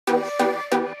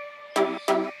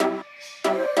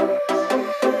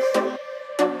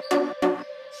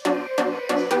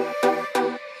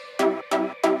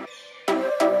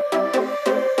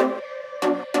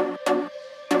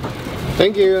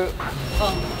Thank you.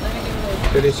 Oh, let me give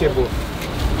it. Delicious po.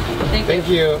 Thank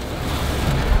you.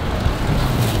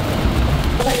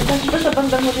 Basta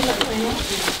bandang mo din ako eh.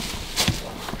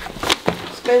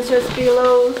 Spencer's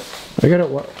pillows. I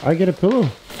get a pillow.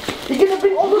 You're gonna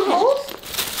bring all the clothes?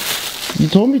 You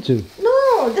told me to.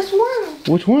 No, just one.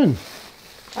 Which one?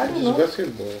 I don't know.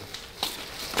 Basketball.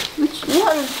 Which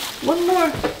one? One more.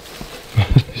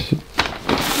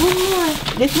 One more.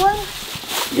 This one?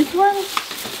 This one?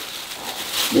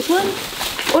 This one?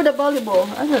 Or the volleyball?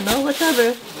 I don't know.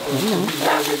 Whatever.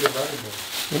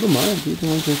 Never mind. These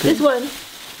ones are okay. This one?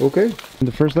 Okay.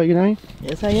 The first leg night?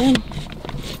 Yes, I am.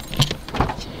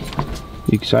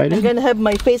 You excited? I'm gonna have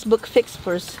my Facebook fix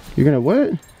first. You're gonna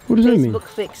what? What does that mean? Facebook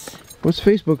fix. What's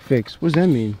Facebook fix? What does that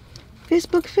mean?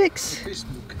 Facebook fix.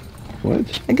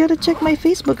 What? I gotta check my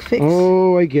Facebook fix.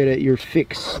 Oh, I get it. You're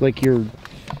fix. Like you're...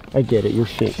 I get it. You're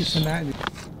fix.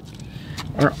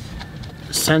 Are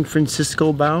San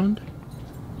Francisco bound?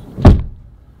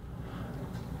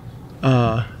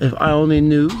 If I only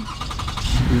knew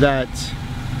that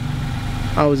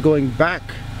I was going back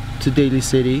to Daly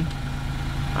City,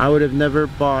 I would have never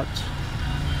bought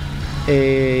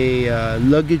a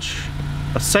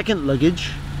second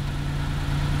luggage.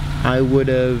 I would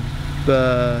have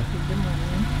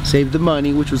saved the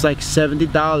money, which was like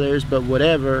 $70, but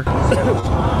whatever.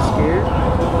 Scared?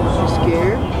 She's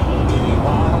scared?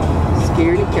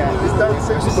 Scaredy cat. This dog's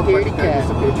such a scaredy cat.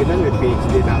 Scaredy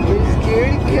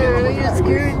cat. You're a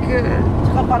scaredy cat.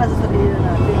 Tsaka para sa sarili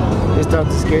natin. This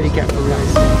dog's a scaredy cat for real.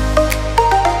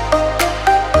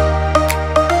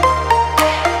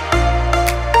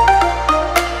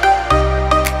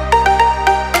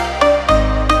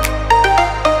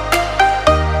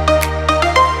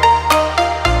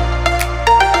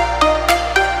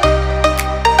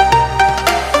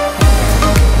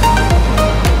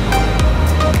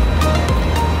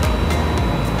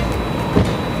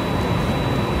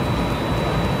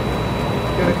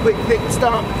 Quick pit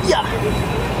stop. Yeah.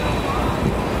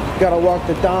 Gotta walk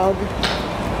the dog.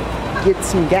 Get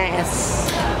some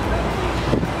gas.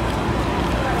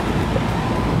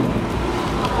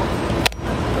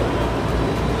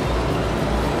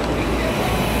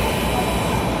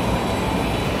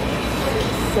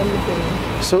 Something.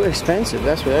 So expensive.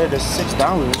 That's what it is. $6.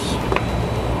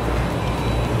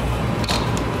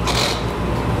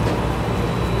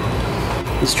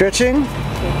 You stretching?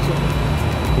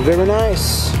 Very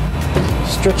nice.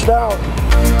 Stretch it out.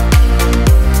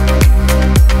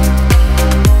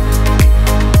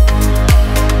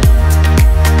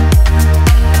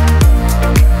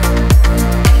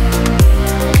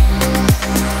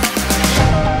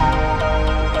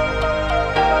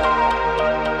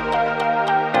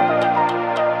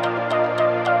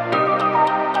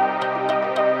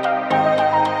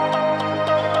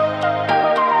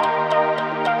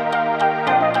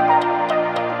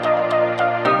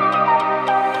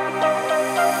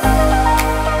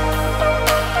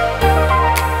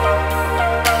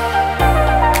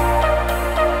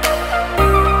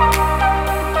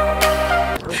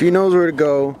 She knows where to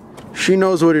go. She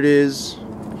knows what it is.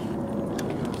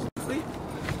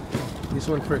 This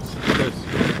one first. Because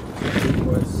it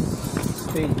was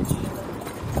stage.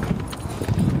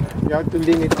 You have to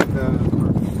limit the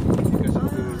because it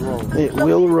will roll. It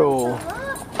will roll.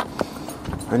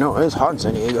 I know, it's hot in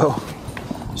San Diego.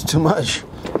 It's too much.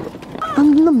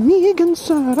 Ang lamig ang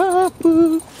sarap.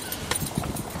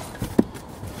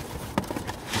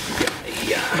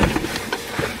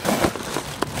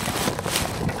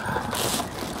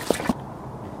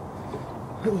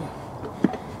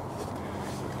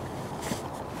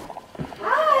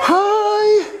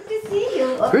 Hi! Good to see you.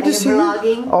 Good to see you.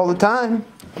 All the time.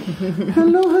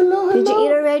 Hello, hello, hello. Did you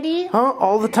eat already? Huh?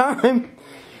 All the time.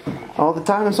 All the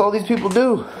time. That's all these people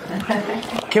do.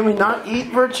 Can we not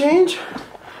eat for a change?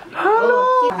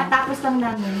 Hello. Katapos lang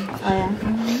namin.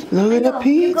 Look at the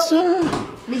pizza.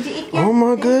 Did you eat yet? Oh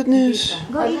my goodness.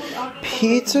 Go eat.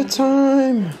 Pizza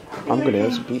time. I'm gonna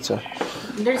have some pizza.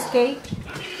 There's cake.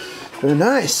 Very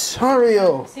nice.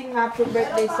 Oreo. Sing happy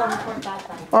birthday song for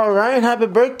Tata. Alright, happy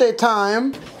birthday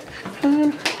time.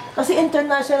 Kasi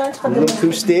international ka Look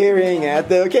who's staring at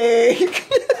the cake.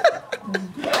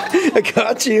 I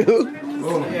got you.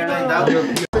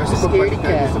 Scaredy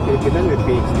cat. Scaredy cat.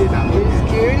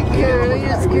 You're a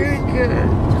scaredy cat.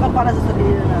 Tsaka para sa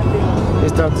sarili natin. This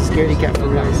dog's a scaredy cat for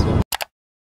real.